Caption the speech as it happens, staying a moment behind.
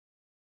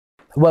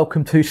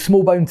Welcome to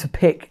SmallBone To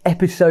Pick,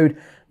 episode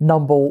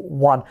number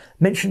 1.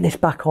 Mentioned this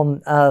back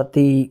on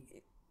the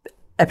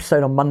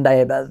episode on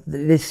Monday, but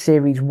this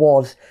series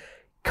was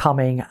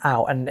coming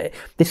out, and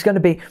this is going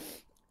to be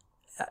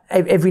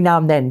every now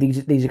and then. These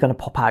are going to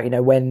pop out. You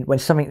know, when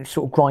something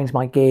sort of grinds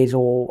my gears,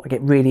 or I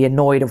get really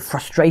annoyed or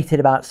frustrated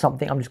about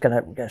something, I'm just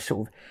going to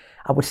sort of,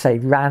 I would say,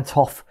 rant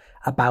off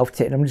about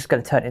it, and I'm just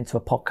going to turn it into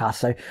a podcast.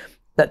 So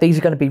that these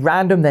are going to be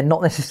random. They're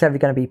not necessarily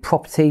going to be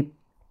property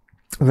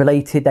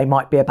related. They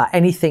might be about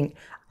anything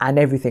and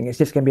everything. It's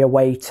just going to be a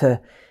way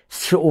to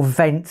sort of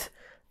vent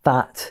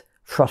that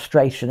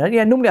frustration. And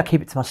yeah, normally I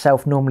keep it to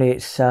myself. Normally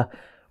it's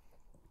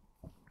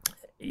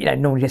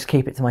normally just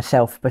keep it to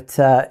myself, but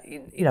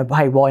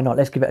hey, why not?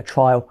 Let's give it a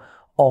trial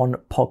on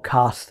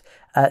podcast,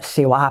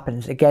 see what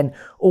happens. Again,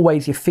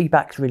 always your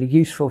feedback is really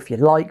useful. If you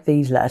like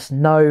these, let us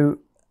know.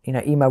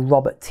 Email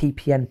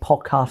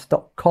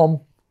rob@tpnpodcast.com.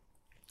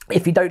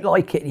 If you don't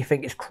like it and you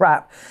think it's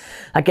crap,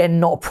 again,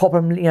 not a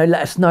problem. Let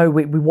us know.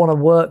 We want to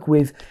work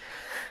with,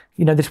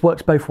 this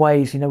works both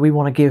ways. We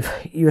want to give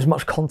you as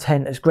much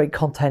content, as great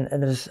content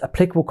and as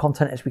applicable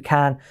content as we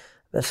can. At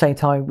the same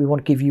time, we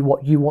want to give you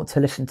what you want to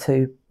listen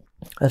to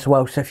as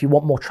well. So if you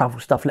want more travel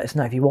stuff, let us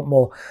know. If you want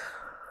more,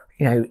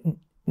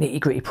 nitty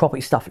gritty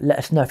property stuff, let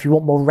us know. If you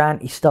want more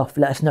ranty stuff,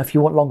 let us know. If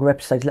you want longer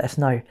episodes, let us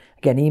know.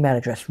 Again, email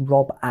address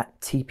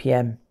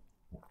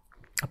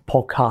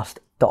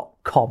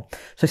rob@tpnpodcast.com.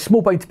 So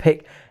SmallBone To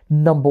Pick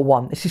number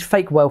 1. This is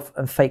fake wealth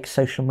and fake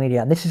social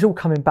media, and this is all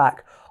coming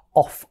back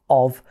off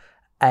of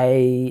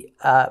a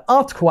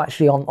article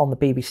actually on the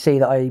BBC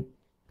that I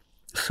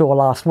saw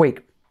last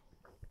week,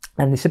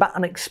 and it's about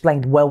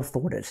unexplained wealth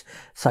orders.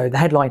 So the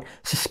headline: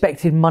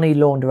 suspected money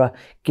launderer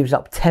gives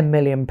up £10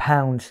 million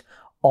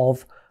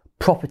of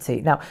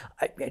property. Now,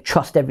 I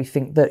trust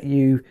everything that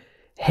you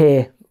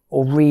hear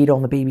or read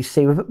on the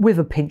BBC with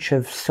a pinch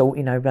of salt.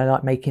 They're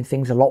like making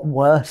things a lot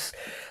worse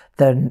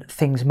than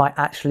things might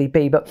actually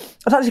be. But I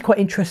was actually quite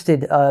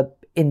interested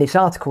in this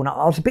article, and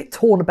I was a bit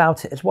torn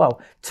about it as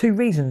well. 2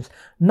 reasons.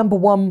 Number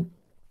one,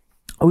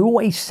 we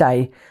always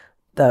say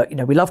that,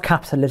 we love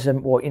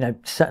capitalism, or,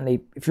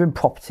 certainly if you're in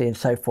property and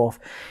so forth,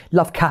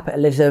 love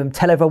capitalism,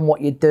 tell everyone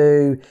what you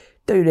do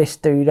this,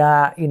 do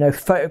that,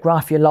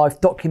 photograph your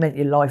life, document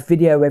your life,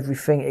 video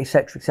everything,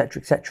 etc.,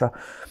 etc., etc.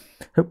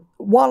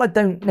 While I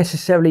don't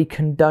necessarily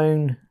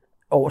condone,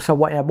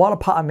 while a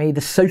part of me,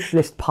 the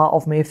socialist part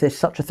of me, if there's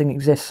such a thing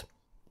exists,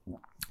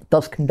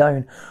 does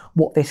condone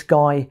what this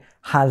guy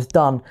has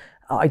done,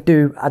 I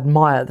do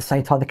admire at the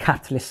same time the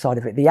capitalist side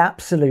of it. The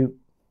absolute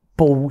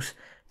balls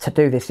to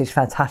do this is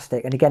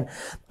fantastic. And again,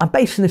 I'm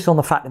basing this on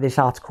the fact that this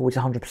article is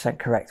 100%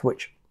 correct,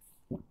 which,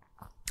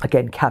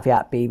 again,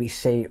 caveat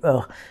BBC,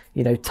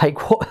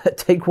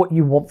 take what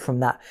you want from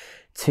that,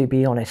 to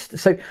be honest.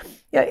 So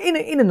yeah,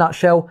 in a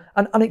nutshell,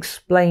 an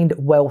unexplained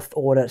wealth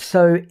order.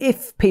 So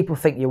if people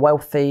think you're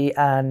wealthy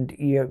and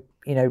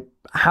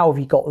how have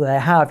you got there?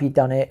 How have you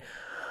done it?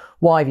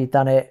 Why have you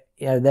done it?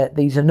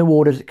 These are new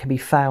orders that can be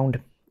found,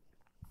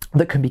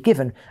 that can be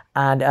given.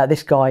 And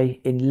this guy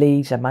in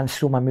Leeds,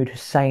 Mansour Mahmoud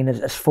Hussain,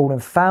 has fallen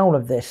foul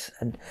of this.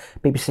 And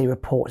BBC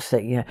reports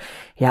that he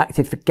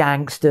acted for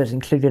gangsters,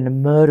 including a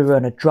murderer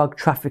and a drug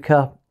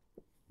trafficker,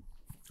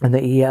 and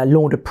that he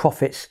laundered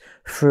profits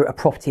through a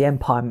property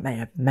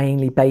empire,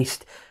 mainly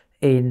based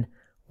in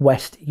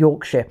West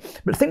Yorkshire.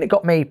 But the thing that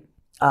got me,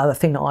 the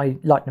thing that I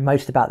like the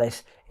most about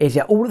this is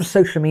all of the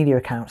social media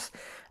accounts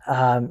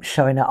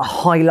showing a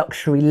high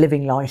luxury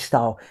living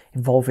lifestyle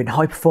involving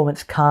high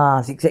performance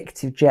cars,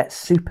 executive jets,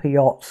 super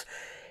yachts,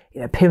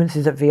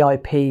 appearances at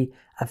VIP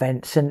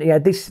events, and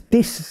this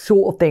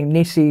sort of thing.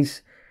 This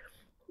is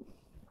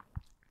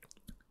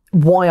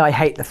why I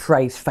hate the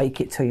phrase "fake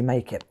it till you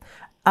make it."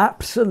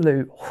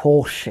 Absolute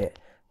horseshit,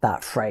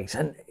 that phrase.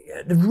 And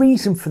the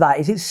reason for that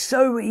is it's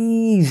so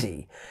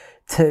easy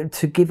to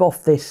give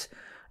off this,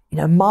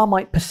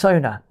 Marmite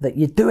persona that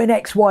you're doing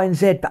X, Y, and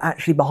Z, but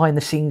actually behind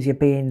the scenes you're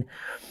being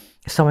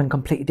someone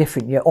completely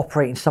different. You're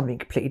operating something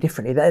completely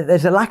differently.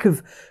 There's a lack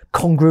of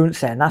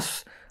congruence there, and I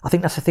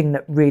think that's the thing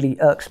that really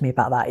irks me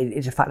about that,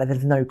 is the fact that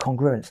there's no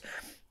congruence.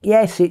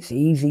 Yes, it's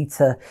easy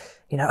to,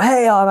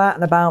 hey, I'm out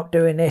and about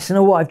doing this, and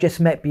I've just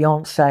met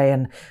Beyonce,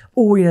 and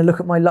look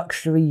at my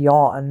luxury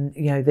yacht, and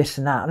this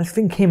and that. And I was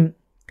thinking,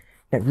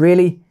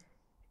 really,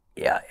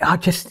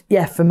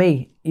 for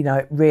me,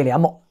 really,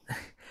 I'm not,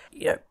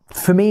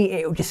 for me,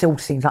 it just all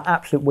seems like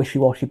absolute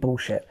wishy-washy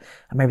bullshit,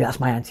 and maybe that's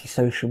my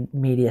anti-social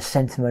media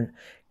sentiment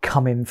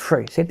coming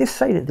through. So I did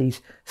say that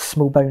these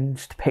small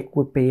bones to pick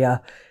would be,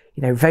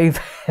 very,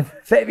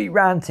 very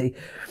ranty,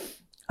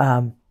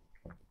 and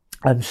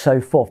so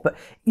forth. But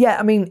yeah,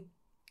 I mean,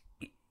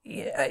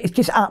 it's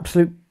just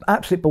absolute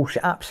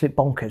bullshit, absolute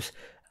bonkers,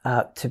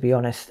 to be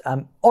honest.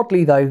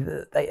 Oddly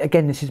though,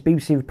 again, this is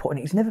BBC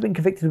reporting, he's never been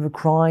convicted of a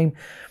crime,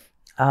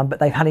 but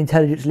they've had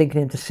intelligence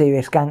linking him to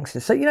serious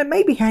gangsters. So,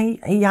 maybe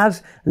he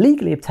has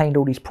legally obtained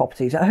all these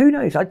properties. Who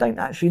knows? I don't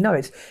actually know.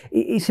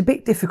 It's a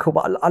bit difficult,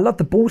 but I love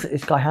the balls that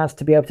this guy has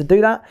to be able to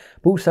do that,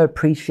 but also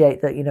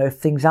appreciate that, if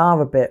things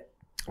are a bit,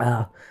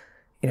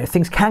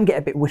 things can get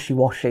a bit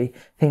wishy-washy,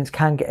 things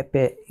can get a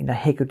bit,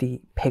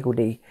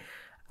 higgledy-piggledy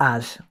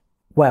as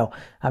well.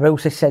 And it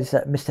also says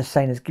that Mr.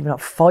 Sane has given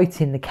up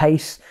fighting the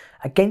case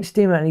against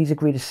him, and he's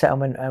agreed a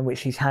settlement in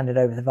which he's handed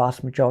over the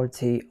vast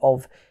majority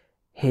of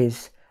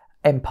his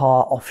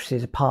empire,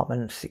 offices,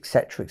 apartments,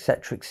 etc.,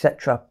 etc.,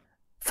 etc.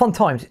 Fun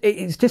times.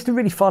 It's just a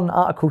really fun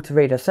article to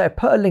read. So I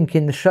put a link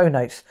in the show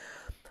notes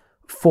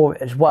for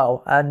it as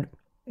well. And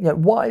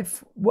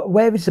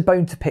where is the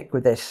bone to pick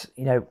with this?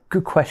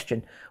 Good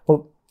question.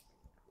 Well,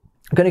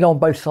 I'm going to go on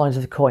both sides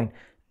of the coin.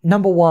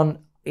 Number one,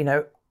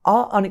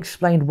 are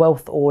unexplained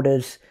wealth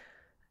orders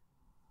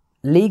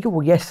legal?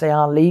 Well, yes, they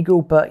are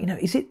legal, but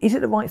is it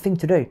the right thing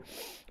to do?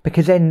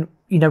 Because then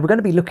we're going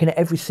to be looking at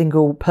every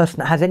single person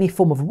that has any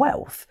form of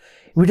wealth.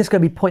 We're just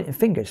going to be pointing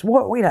fingers.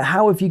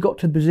 How have you got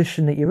to the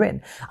position that you're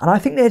in? And I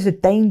think there's a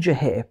danger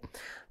here,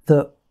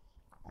 that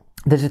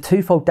there's a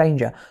twofold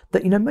danger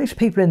that most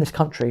people in this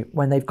country,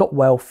 when they've got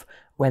wealth,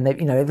 when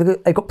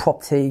they've got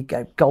property,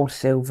 gold,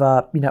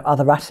 silver,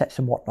 other assets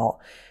and whatnot,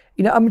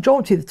 a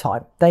majority of the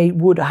time they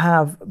would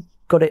have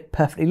got it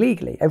perfectly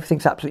legally.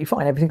 Everything's absolutely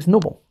fine. Everything's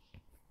normal.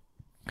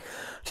 So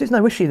there's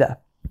no issue there.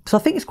 So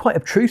I think it's quite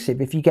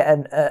obtrusive if you get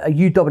a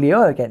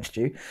UWO against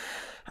you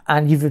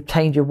and you've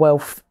obtained your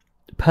wealth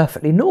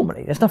perfectly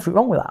normally. There's nothing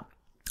wrong with that.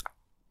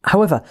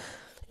 However,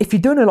 if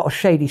you're doing a lot of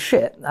shady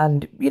shit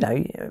and,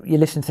 you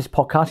listen to this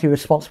podcast, you're a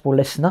responsible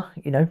listener,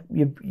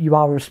 you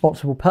are a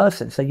responsible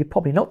person, so you're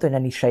probably not doing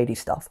any shady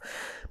stuff.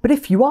 But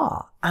if you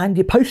are, and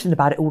you're posting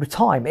about it all the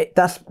time,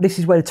 this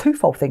is where the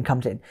twofold thing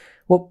comes in.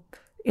 Well,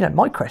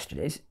 my question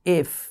is,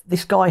 if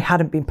this guy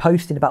hadn't been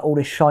posting about all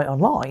this shite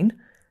online,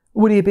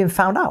 would he have been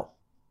found out?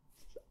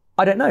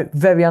 I don't know.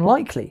 Very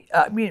unlikely.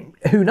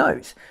 Who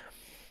knows?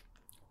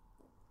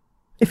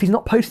 If he's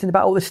not posting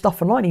about all this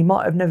stuff online, he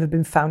might have never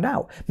been found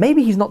out.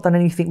 Maybe he's not done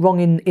anything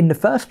wrong in the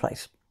first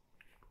place.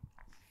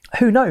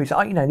 Who knows? The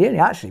only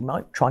actually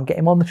might try and get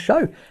him on the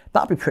show.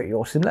 That'd be pretty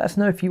awesome. Let us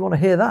know if you want to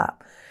hear that.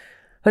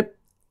 So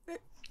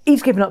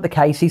he's given up the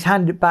case. He's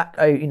handed back,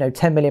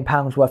 £10 million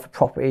worth of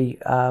property.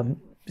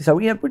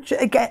 Which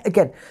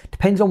again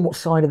depends on what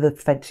side of the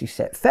fence you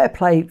sit. Fair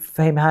play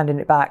for him handing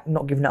it back,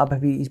 not giving it up.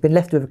 He's been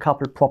left with a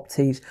couple of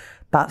properties.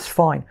 That's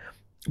fine.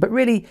 But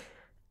really,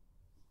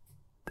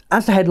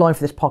 as the headline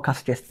for this podcast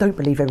suggests, don't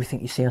believe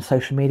everything you see on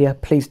social media.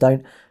 Please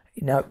don't.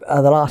 The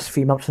last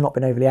few months have not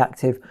been overly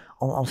active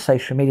on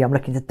social media. I'm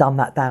looking to dumb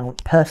that down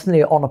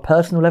personally, on a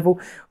personal level.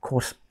 Of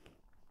course,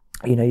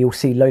 you'll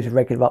see loads of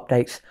regular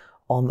updates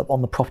on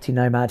the Property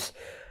Nomads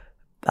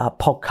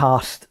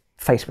podcast,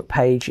 Facebook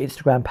page,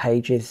 Instagram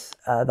pages,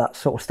 that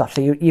sort of stuff.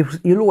 So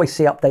you'll always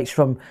see updates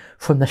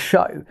from the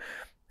show,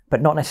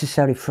 but not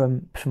necessarily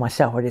from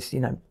myself. I just,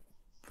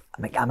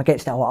 I'm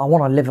against it. I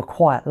want to live a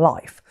quiet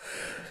life.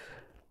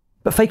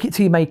 But fake it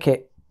till you make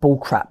it, bull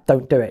crap.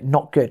 Don't do it.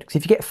 Not good. Because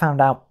if you get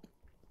found out,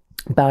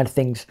 bad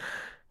things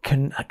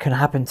can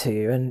happen to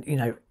you.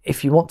 And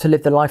if you want to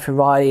live the life of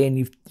Riley and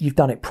you've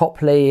done it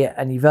properly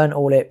and you've earned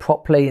all it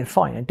properly, and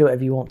fine, and do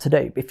whatever you want to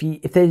do.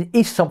 If there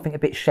is something a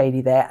bit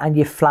shady there and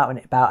you're flouting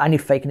it about and you're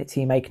faking it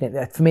till you're making it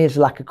there, for me, there's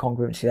a lack of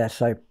congruency there.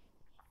 So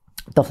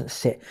it doesn't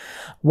sit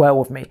well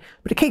with me.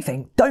 But the key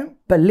thing, don't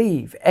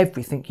believe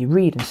everything you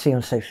read and see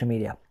on social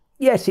media.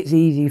 Yes, it's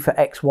easy for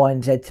X, Y,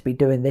 and Z to be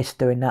doing this,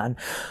 doing that, and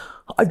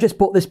I've just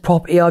bought this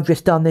property, I've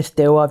just done this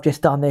deal, I've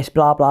just done this,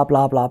 blah, blah,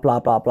 blah, blah,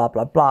 blah, blah, blah,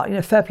 blah,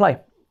 blah. Fair play.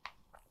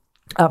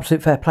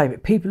 Absolute fair play.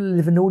 But people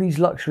live in all these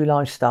luxury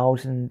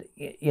lifestyles, and,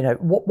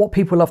 what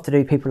people love to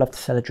do, people love to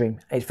sell a dream.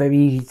 It's very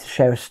easy to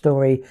share a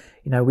story.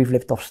 We've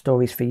lived off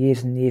stories for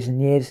years and years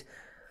and years.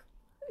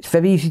 It's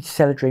very easy to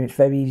sell a dream. It's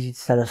very easy to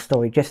sell a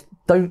story. Just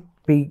don't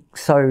be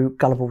so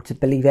gullible to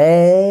believe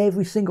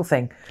every single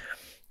thing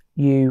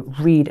you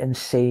read and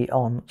see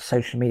on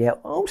social media.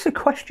 Also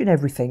question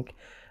everything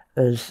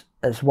as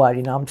well.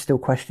 I'm still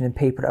questioning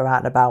people that are out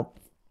and about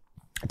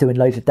doing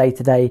loads of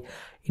day-to-day,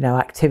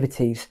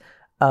 activities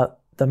at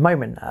the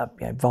moment,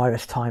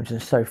 virus times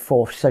and so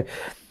forth. So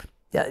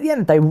at the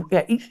end of the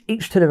day,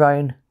 each to their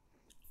own,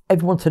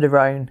 everyone to their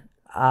own.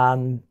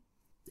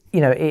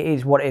 It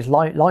is what it is.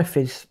 Life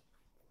is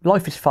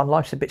fun.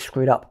 Life's a bit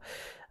screwed up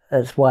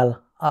as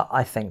well,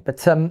 I think.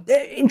 But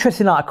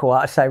interesting article.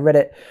 I read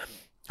it.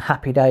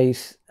 Happy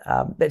days.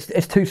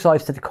 There's two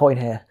sides to the coin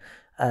here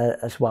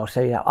as well.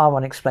 So are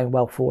unexplained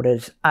wealth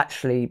orders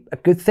actually a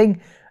good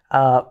thing?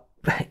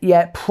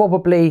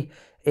 Probably.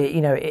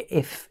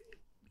 If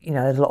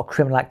there's a lot of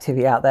criminal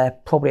activity out there,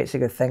 probably it's a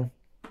good thing.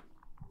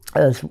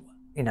 But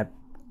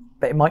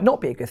it might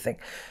not be a good thing.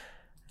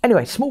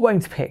 Anyway,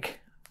 SmallBone To Pick,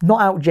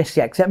 not out just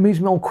yet, because that moves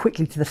me on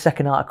quickly to the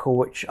second article,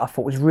 which I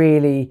thought was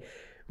really,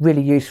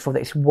 really useful.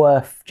 That it's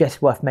worth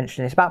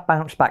mentioning. It's about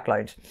bounce back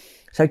loans.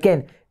 So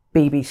again,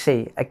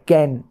 BBC,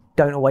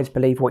 don't always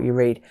believe what you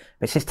read.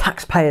 But it says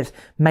taxpayers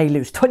may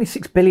lose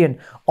 26 billion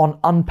on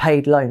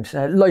unpaid loans.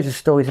 Loads of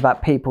stories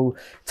about people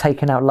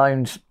taking out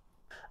loans,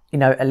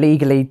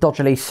 illegally,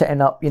 dodgily setting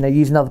up,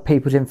 using other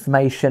people's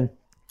information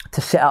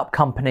to set up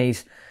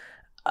companies,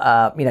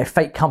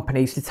 fake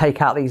companies to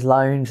take out these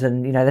loans,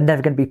 and they're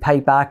never going to be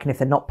paid back. And if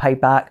they're not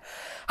paid back,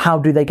 how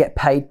do they get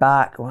paid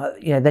back? Well,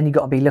 then you've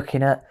got to be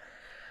looking at,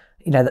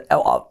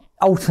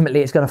 ultimately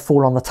it's going to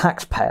fall on the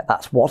taxpayer.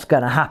 That's what's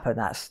going to happen.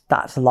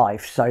 That's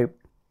life. So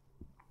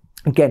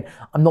again,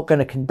 I'm not going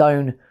to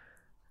condone,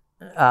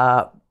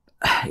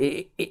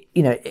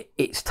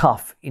 it's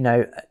tough.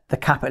 The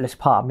capitalist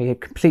part of me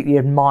completely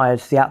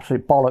admires the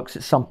absolute bollocks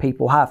that some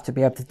people have to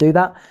be able to do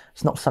that.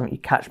 It's not something you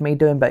catch me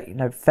doing, but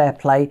fair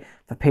play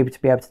for people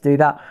to be able to do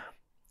that.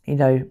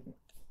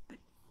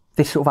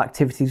 This sort of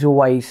activity is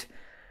always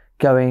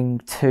going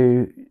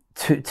to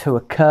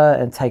occur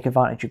and take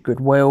advantage of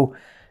goodwill,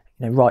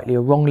 rightly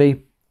or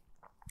wrongly.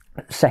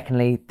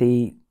 Secondly,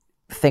 the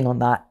thing on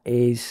that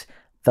is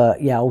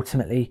that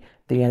ultimately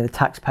the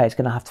taxpayer is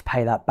going to have to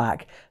pay that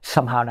back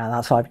somehow. Now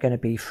that's either going to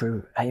be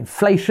through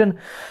inflation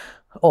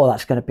or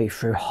that's going to be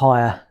through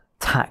higher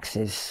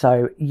taxes.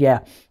 So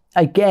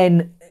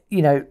again,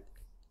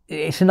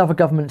 it's another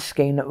government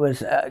scheme that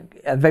was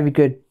a very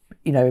good,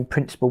 in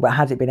principle, but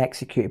has it been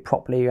executed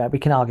properly? We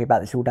can argue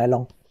about this all day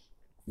long.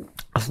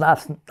 That's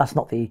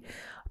not the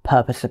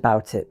purpose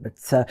about it. But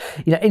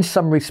in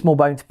summary,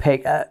 SmallBone To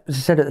Pick, as I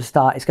said at the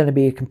start, it's going to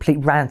be a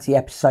complete ranty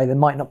episode. There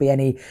might not be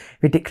any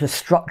ridiculous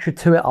structure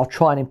to it. I'll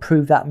try and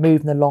improve that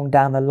moving along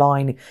down the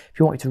line. If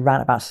you want me to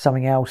rant about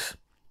something else,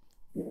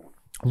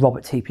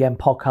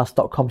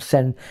 roberttpmpodcast.com,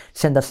 send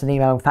us an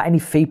email. In fact, any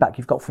feedback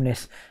you've got from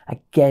this,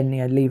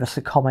 again, leave us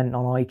a comment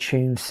on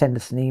iTunes, send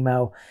us an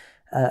email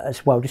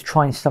as well. Just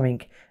trying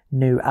something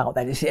new out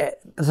there.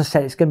 As I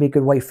said, it's going to be a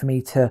good way for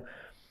me to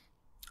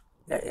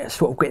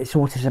sort of get this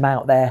autism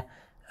out there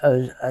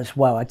as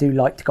well. I do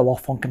like to go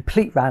off on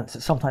complete rants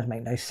that sometimes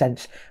make no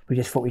sense. We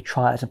just thought we'd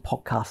try it as a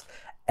podcast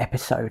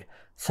episode.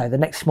 So the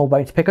next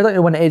SmallBone To Pick, I don't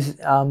know when it is,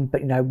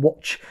 but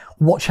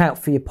watch out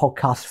for your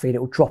podcast feed. It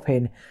will drop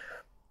in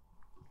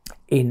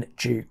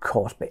due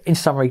course. But in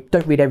summary,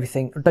 don't believe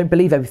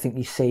everything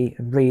you see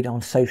and read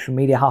on social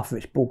media. Half of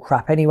it's bull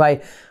crap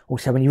anyway.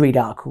 Also, when you read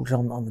articles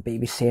on the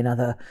BBC and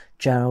other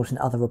journals and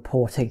other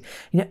reporting,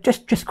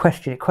 just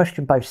question it.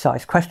 Question both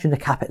sides. Question the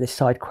capitalist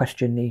side.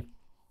 Question the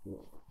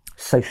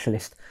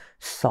socialist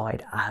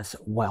side as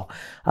well.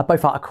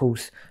 Both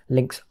articles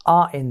links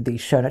are in the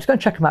show notes. Go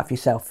and check them out for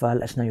yourself.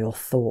 Let us know your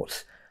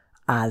thoughts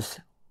as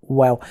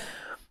well.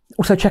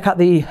 Also, check out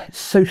the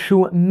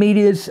social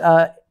medias.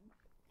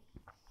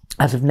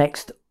 As of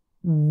next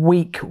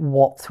week,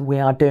 what we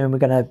are doing, we're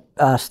going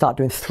to start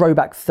doing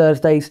Throwback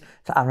Thursdays.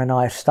 So Aaron and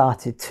I have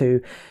started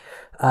to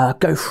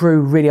go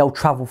through really old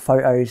travel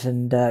photos,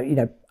 and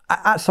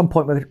at some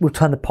point we'll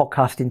turn the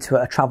podcast into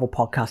a travel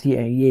podcast.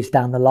 Years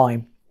down the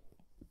line,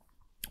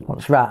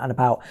 once we're able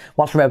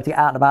to get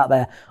out and about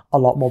there a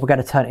lot more, we're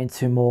going to turn it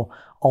into more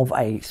of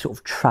a sort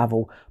of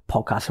travel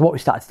podcast. So what we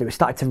started to do, we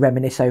started to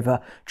reminisce over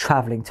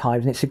travelling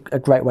times, and it's a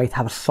great way to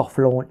have a soft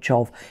launch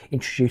of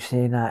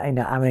introducing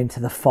Aaron into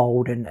the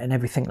fold and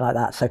everything like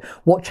that. So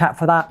watch out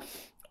for that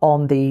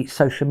on the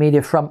social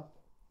media front.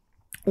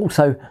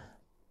 Also,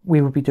 we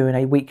will be doing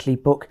a weekly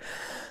book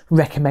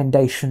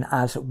recommendation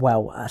as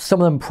well. Some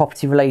of them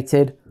property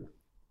related,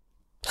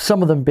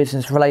 some of them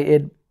business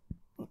related.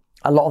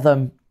 A lot of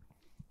them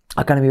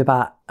are going to be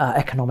about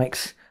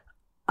economics,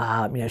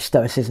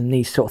 stoicism,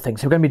 these sort of things.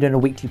 So we're going to be doing a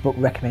weekly book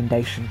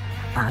recommendation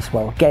as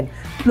well. Again,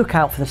 look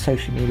out for the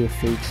social media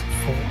feeds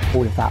for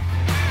all of that.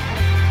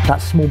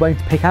 That's SmallBone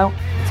To Pick out.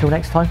 Until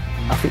next time,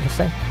 I'll speak to you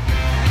soon.